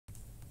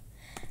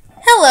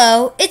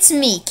Hello, it's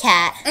me,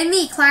 Kat. And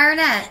me,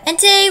 Clarinet. And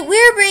today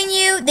we're bringing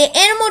you the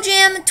Animal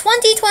Jam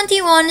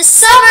 2021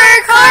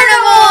 Summer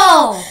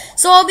Carnival!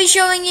 So I'll be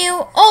showing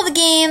you all the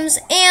games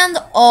and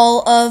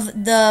all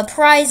of the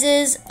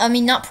prizes. I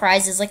mean, not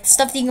prizes, like the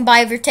stuff that you can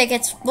buy with your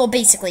tickets. Well,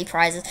 basically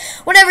prizes.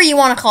 Whatever you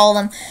want to call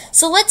them.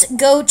 So let's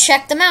go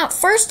check them out.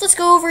 First, let's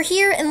go over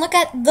here and look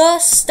at the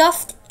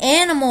stuffed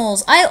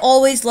animals. I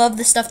always love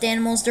the stuffed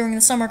animals during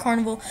the summer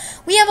carnival.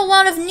 We have a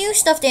lot of new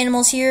stuffed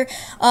animals here,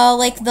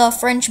 like the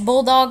French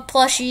Bulldog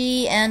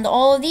plushie and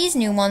all of these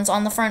new ones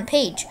on the front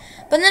page.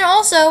 But then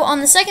also on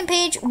the second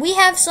page, we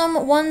have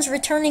some ones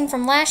returning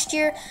from last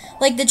year,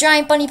 like the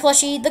giant bunny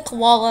plushie, the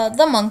koala,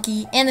 the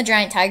monkey, and the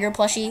giant tiger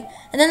plushie.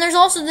 And then there's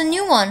also the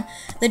new one,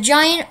 the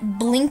giant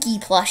Blinky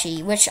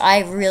plushie, which I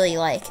really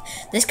like.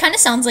 This kind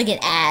of sounds like an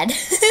ad.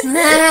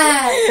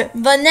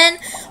 But then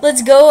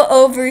let's go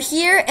over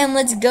here and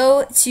let's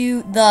go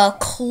to the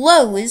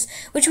clothes,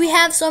 which we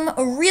have some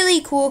really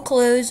cool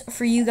clothes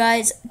for you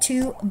guys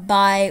to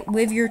buy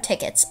with your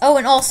tickets. Oh,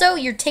 and also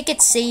your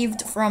tickets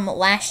saved from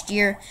last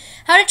year.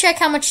 How to check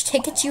how much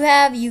tickets you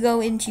have, you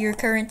go into your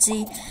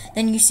currency,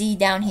 then you see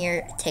down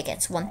here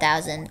tickets,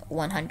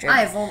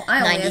 1,197.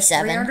 I only have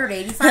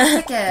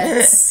 385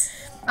 tickets.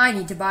 I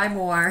need to buy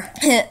more.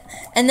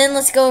 And then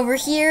let's go over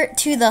here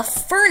to the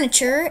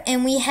furniture,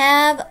 and we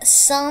have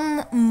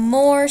some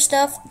more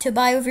stuff to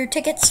buy with your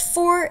tickets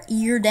for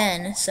your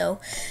den.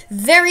 So,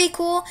 very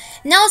cool.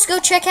 Now let's go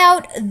check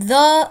out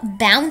the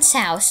bounce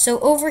house. So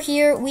over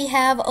here we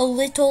have a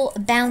little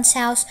bounce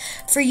house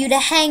for you to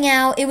hang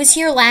out. It was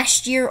here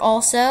last year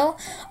also,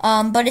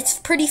 but it's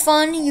pretty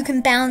fun. You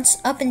can bounce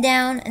up and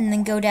down and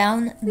then go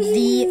down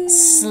the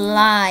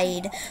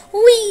slide.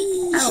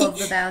 Whee! I love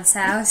the bounce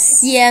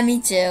house. Yeah, me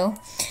too.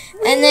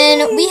 And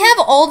then we have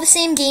all the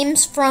same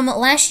games from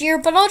last year,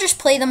 but I'll just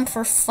play them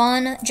for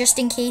fun, just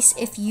in case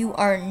if you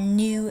are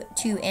new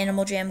to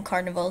Animal Jam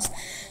Carnivals.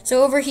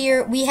 So over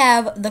here, we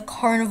have the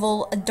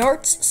Carnival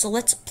Darts, so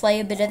let's play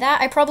a bit of that.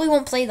 I probably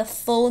won't play the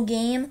full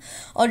game.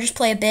 I'll just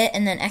play a bit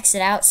and then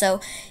exit out. So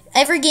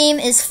every game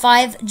is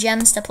 5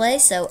 gems to play,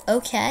 so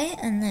okay.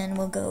 And then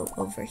we'll go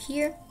over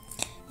here,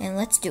 and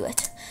let's do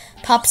it.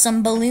 Pop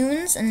some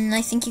balloons, and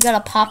I think you gotta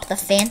pop the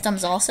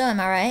phantoms also,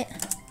 am I right?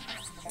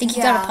 I think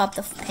you gotta pop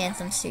the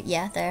phantom suit.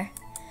 Yeah, there.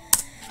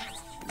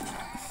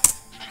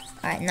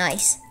 Alright,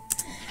 nice.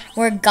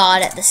 We're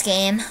god at this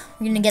game.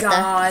 We're gonna get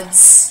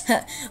Gods.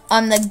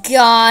 I'm the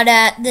god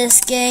at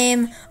this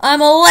game. I'm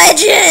a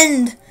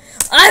legend!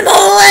 I'm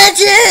a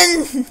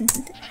legend!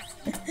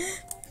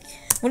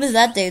 What does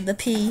that do? The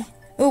P.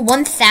 Ooh,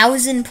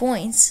 1,000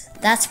 points.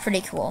 That's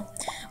pretty cool.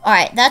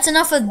 Alright, that's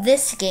enough of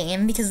this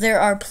game because there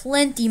are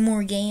plenty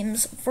more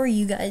games for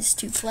you guys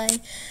to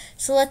play.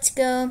 So let's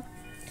go.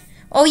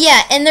 Oh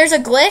yeah, and there's a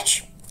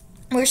glitch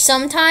where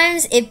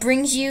sometimes it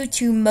brings you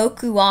to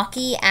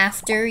Mokuwaki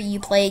after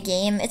you play a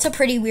game. It's a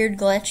pretty weird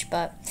glitch,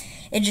 but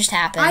it just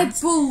happens. I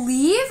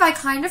believe, I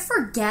kind of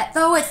forget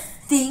though, I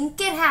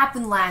think it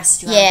happened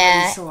last year. Yeah,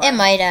 I'm pretty sure. It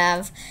might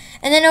have.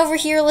 And then over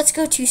here, let's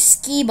go to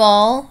Skee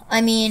Ball.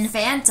 I mean,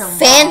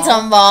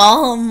 Phantom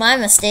Ball. My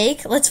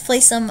mistake. Let's play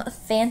some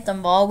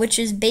Phantom Ball, which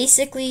is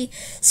basically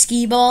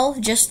Skee Ball,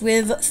 just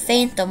with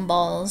Phantom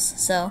Balls.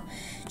 So,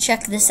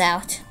 check this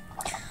out.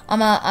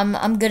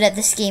 I'm good at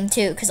this game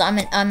too, cause I'm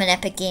an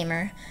epic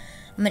gamer.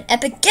 I'm an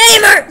epic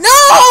gamer.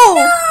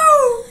 No!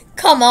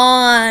 Come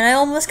on! I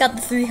almost got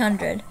the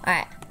 300. All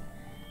right.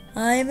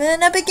 I'm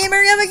an epic gamer,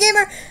 epic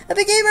gamer,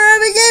 epic gamer,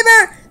 epic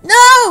gamer.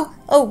 No!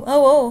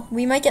 Oh!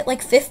 We might get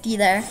like 50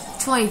 there.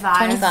 25.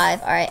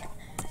 25. All right.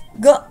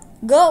 Go!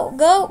 No!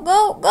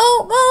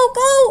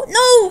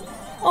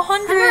 100. All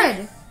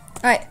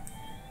right.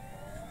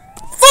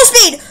 Full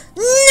speed.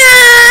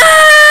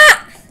 Nah!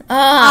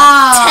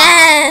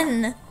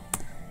 10.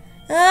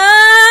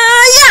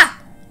 Yeah!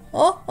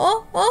 Oh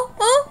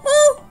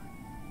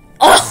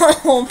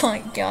my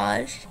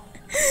gosh.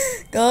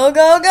 Go!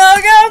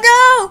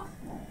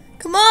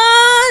 Come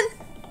on!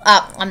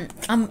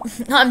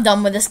 I'm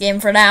done with this game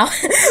for now.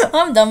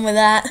 I'm done with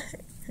that.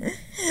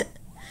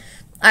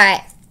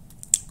 Alright.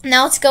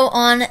 Now let's go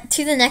on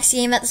to the next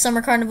game at the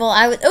Summer Carnival.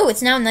 Oh,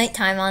 it's now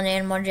nighttime on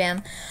Animal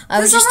Jam. I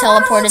was just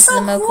teleported to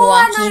the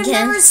Mokuwaki again.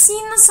 I've never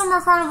seen the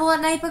Summer Carnival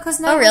at night because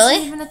night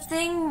wasn't even a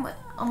thing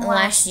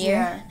last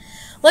year.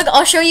 Look,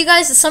 I'll show you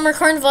guys the Summer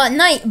Carnival at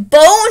night.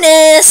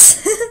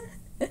 Bonus!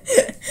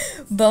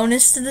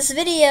 Bonus to this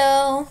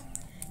video.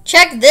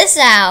 Check this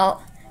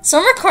out.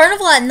 Summer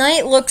Carnival at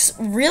night looks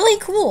really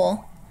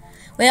cool.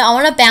 Wait, I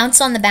want to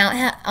bounce on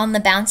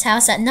the bounce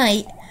house at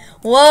night.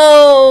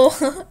 Whoa!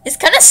 It's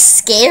kind of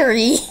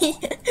scary.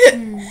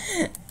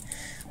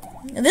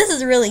 This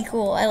is really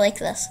cool. I like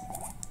this.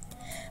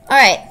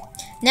 Alright.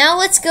 Now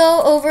let's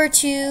go over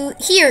to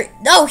here.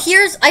 Oh,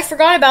 I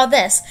forgot about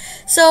this.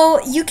 So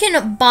you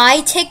can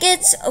buy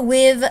tickets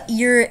with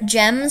your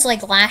gems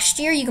like last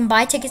year. You can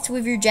buy tickets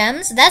with your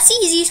gems. That's the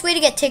easiest way to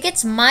get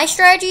tickets. My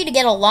strategy to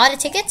get a lot of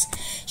tickets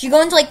is you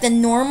go into like the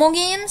normal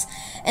games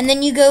and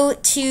then you go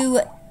to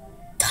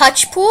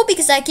touch pool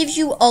because that gives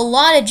you a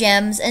lot of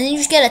gems, and then you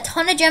just get a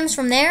ton of gems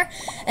from there,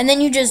 and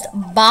then you just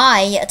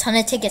buy a ton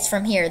of tickets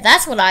from here.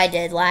 That's what I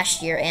did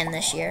last year and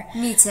this year.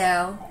 Me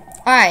too.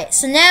 Alright,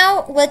 so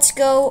now let's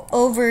go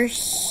over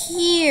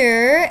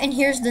here, and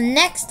here's the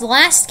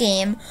last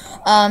game,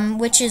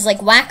 which is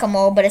like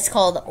Whack-A-Mole, but it's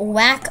called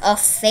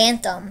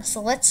Whack-A-Phantom.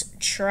 So let's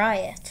try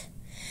it.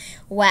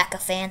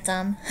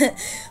 Whack-A-Phantom.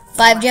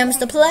 5 gems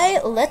to play.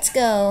 Let's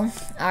go.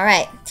 All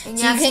right. And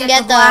you can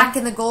get the black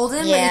and the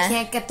golden, but you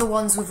can't get the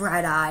ones with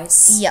red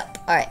eyes. Yep.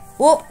 All right.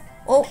 Whoa.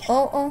 Oh.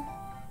 All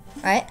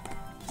right.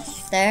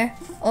 There.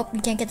 Oh,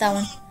 you can't get that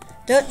one.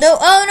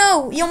 Oh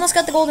no! You almost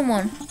got the golden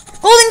one.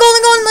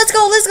 Golden.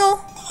 Let's go.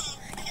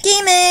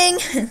 Gaming.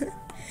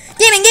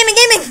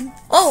 Gaming.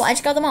 Oh, I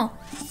just got them all.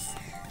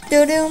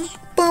 Boom.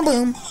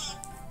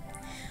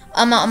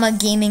 I'm a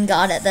gaming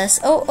god at this.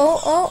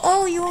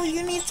 Oh.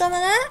 You need some of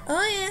that?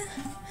 Oh yeah.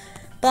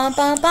 Bomb.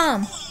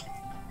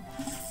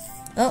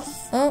 Oh.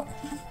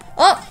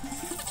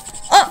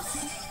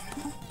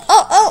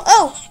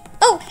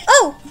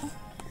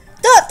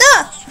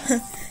 Da.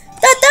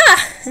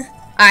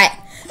 Alright,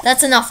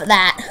 that's enough of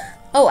that.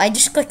 Oh, I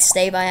just clicked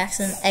stay by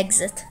accident.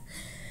 Exit.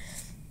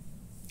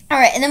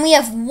 Alright, and then we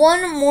have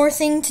one more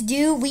thing to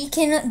do. We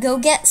can go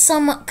get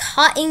some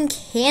cotton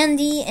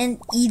candy and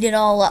eat it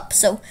all up.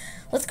 So,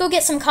 let's go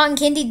get some cotton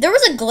candy. There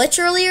was a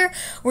glitch earlier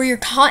where your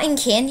cotton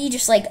candy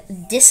just like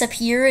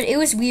disappeared. It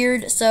was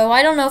weird, so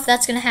I don't know if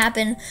that's going to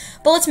happen.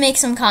 But let's make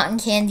some cotton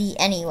candy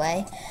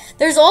anyway.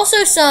 There's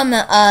also some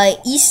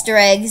Easter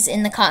eggs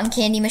in the cotton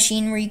candy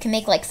machine where you can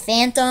make like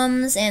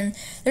phantoms, and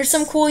there's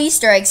some cool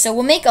Easter eggs. So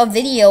we'll make a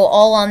video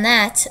all on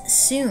that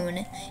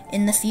soon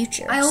in the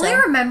future. I only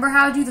remember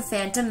how to do the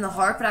phantom and the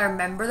heart, but I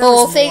remember there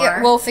was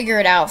more. We'll figure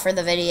it out for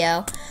the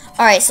video.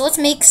 Alright, so let's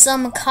make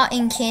some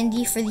cotton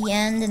candy for the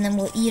end, and then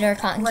we'll eat our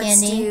cotton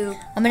candy.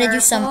 I'm going to do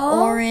some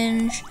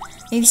orange,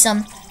 maybe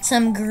some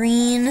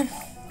green.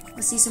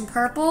 Let's see some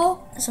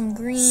purple. Some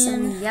green.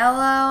 Some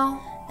yellow.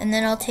 And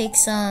then I'll take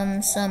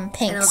some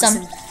pink.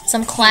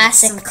 Some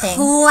classic pink.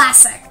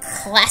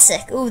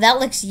 Classic. Ooh, that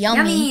looks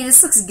yummy.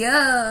 This looks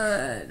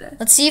good.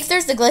 Let's see if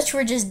there's the glitch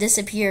where it just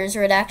disappears,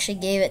 or it actually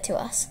gave it to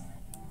us.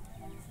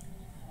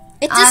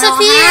 It disappeared.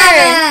 I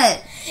don't have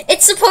it.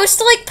 It's supposed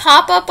to like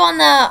pop up on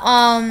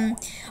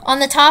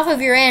the top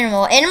of your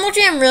animal. Animal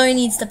Jam really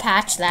needs to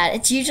patch that.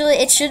 It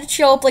should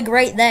show up like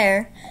right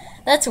there.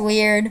 That's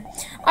weird.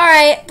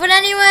 Alright, but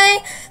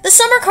anyway, the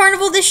Summer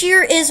Carnival this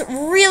year is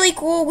really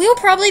cool. We'll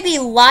probably be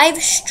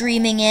live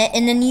streaming it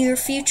in the near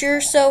future,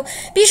 so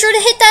be sure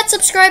to hit that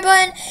subscribe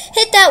button,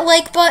 hit that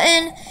like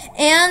button,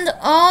 and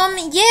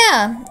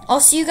yeah, I'll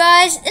see you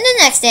guys in the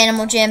next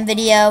Animal Jam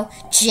video.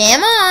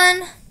 Jam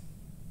on!